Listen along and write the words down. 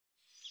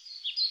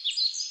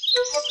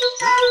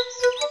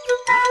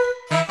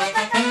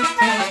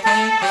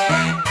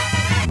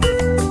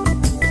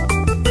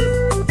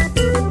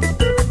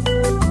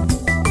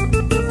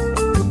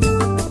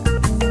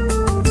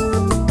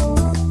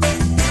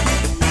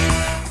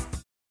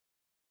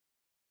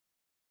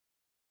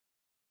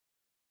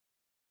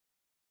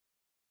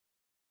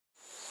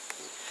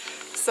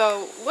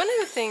So one of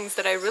the things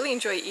that I really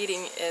enjoy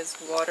eating is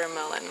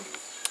watermelon.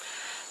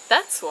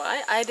 That's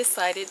why I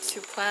decided to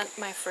plant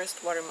my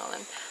first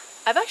watermelon.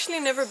 I've actually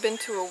never been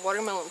to a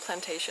watermelon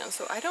plantation,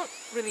 so I don't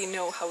really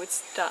know how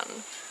it's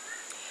done.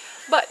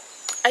 But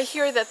I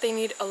hear that they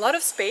need a lot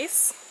of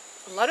space,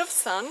 a lot of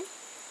sun,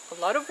 a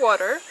lot of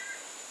water,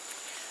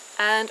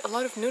 and a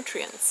lot of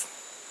nutrients.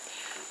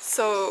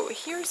 So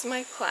here's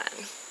my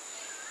plan.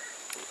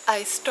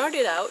 I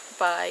started out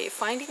by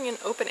finding an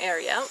open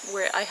area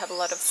where I have a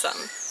lot of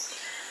sun.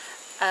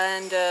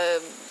 And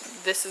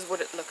this is what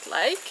it looked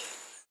like.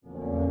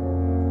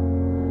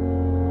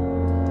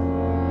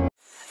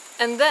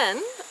 And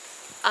then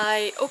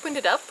I opened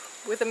it up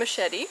with a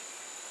machete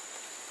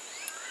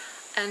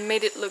and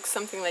made it look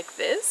something like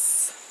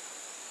this.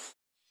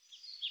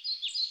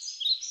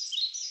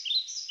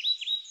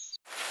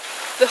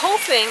 The whole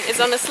thing is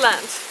on a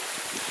slant.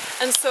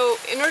 And so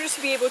in order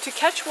to be able to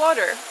catch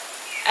water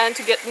and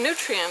to get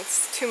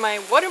nutrients to my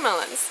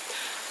watermelons,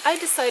 I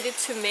decided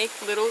to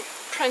make little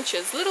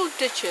trenches, little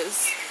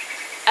ditches,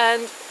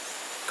 and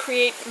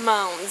create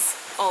mounds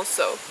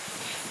also.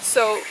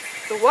 So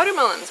the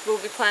watermelons will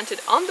be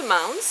planted on the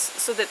mounds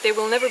so that they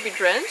will never be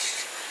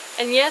drenched,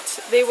 and yet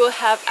they will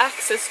have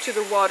access to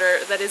the water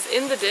that is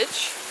in the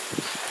ditch,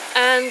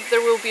 and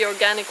there will be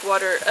organic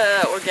water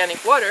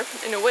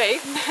in a way,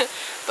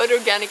 but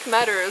organic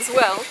matter as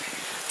well,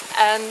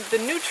 and the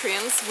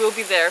nutrients will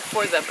be there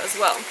for them as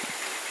well.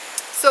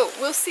 So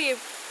we'll see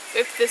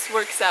if this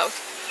works out.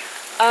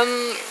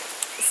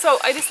 So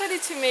I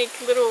decided to make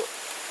little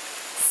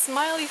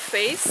smiley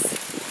face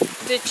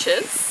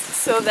ditches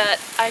so that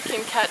I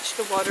can catch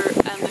the water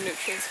and the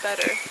nutrients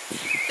better.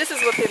 This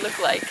is what they look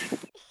like.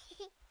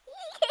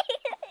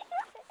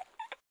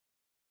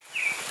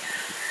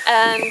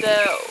 And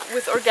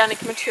with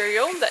organic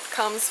material that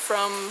comes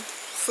from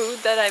food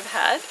that I've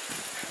had,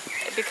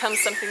 it becomes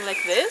something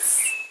like this.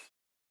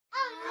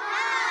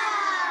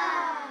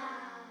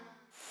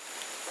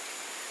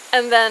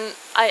 And then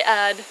I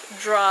add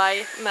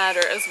dry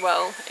matter as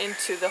well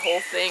into the whole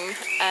thing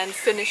and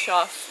finish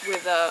off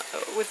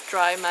with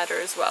dry matter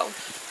as well.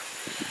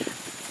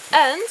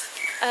 And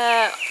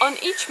on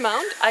each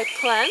mound I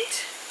plant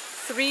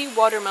 3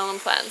 watermelon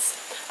plants.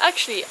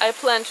 Actually, I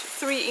plant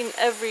 3 in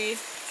every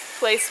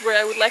place where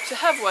I would like to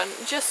have one,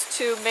 just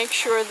to make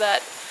sure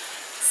that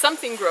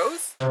something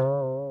grows.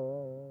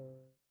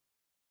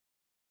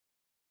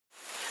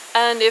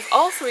 And if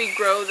all 3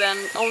 grow,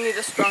 then only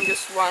the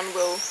strongest one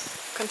will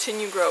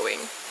continue growing.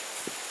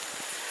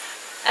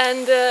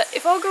 And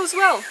if all goes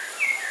well,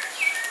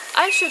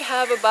 I should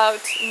have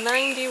about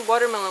 90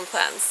 watermelon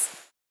plants.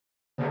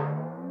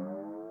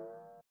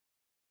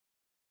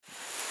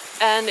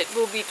 And it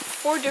will be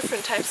 4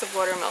 different types of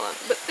watermelon,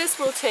 but this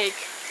will take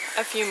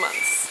a few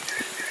months.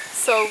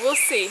 So we'll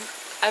see.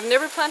 I've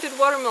never planted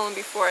watermelon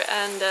before,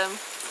 and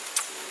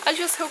I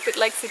just hope it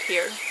likes it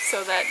here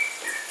so that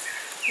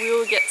we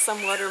will get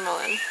some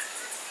watermelon.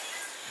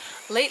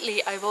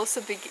 Lately, I've also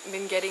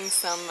been getting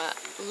some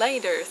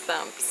lighter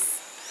thumps,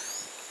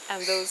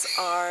 and those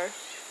are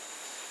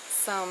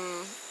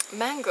some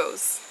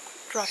mangoes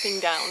dropping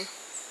down.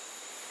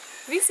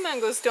 These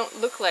mangoes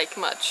don't look like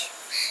much,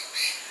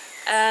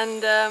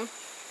 and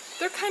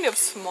they're kind of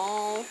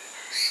small,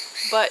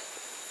 but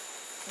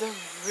they're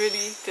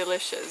really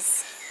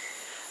delicious.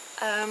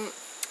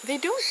 They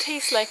don't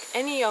taste like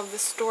any of the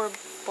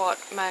store-bought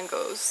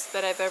mangoes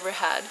that I've ever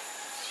had.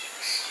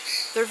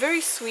 They're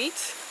very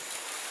sweet,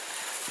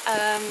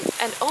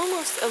 and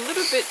almost a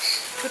little bit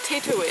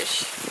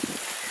potato-ish.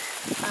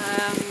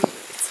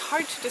 It's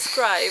hard to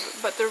describe,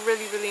 but they're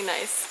really, really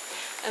nice.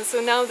 And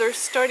so now they're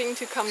starting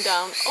to come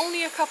down,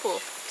 only a couple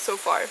so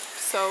far,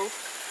 so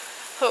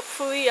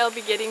hopefully I'll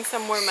be getting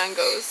some more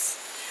mangoes.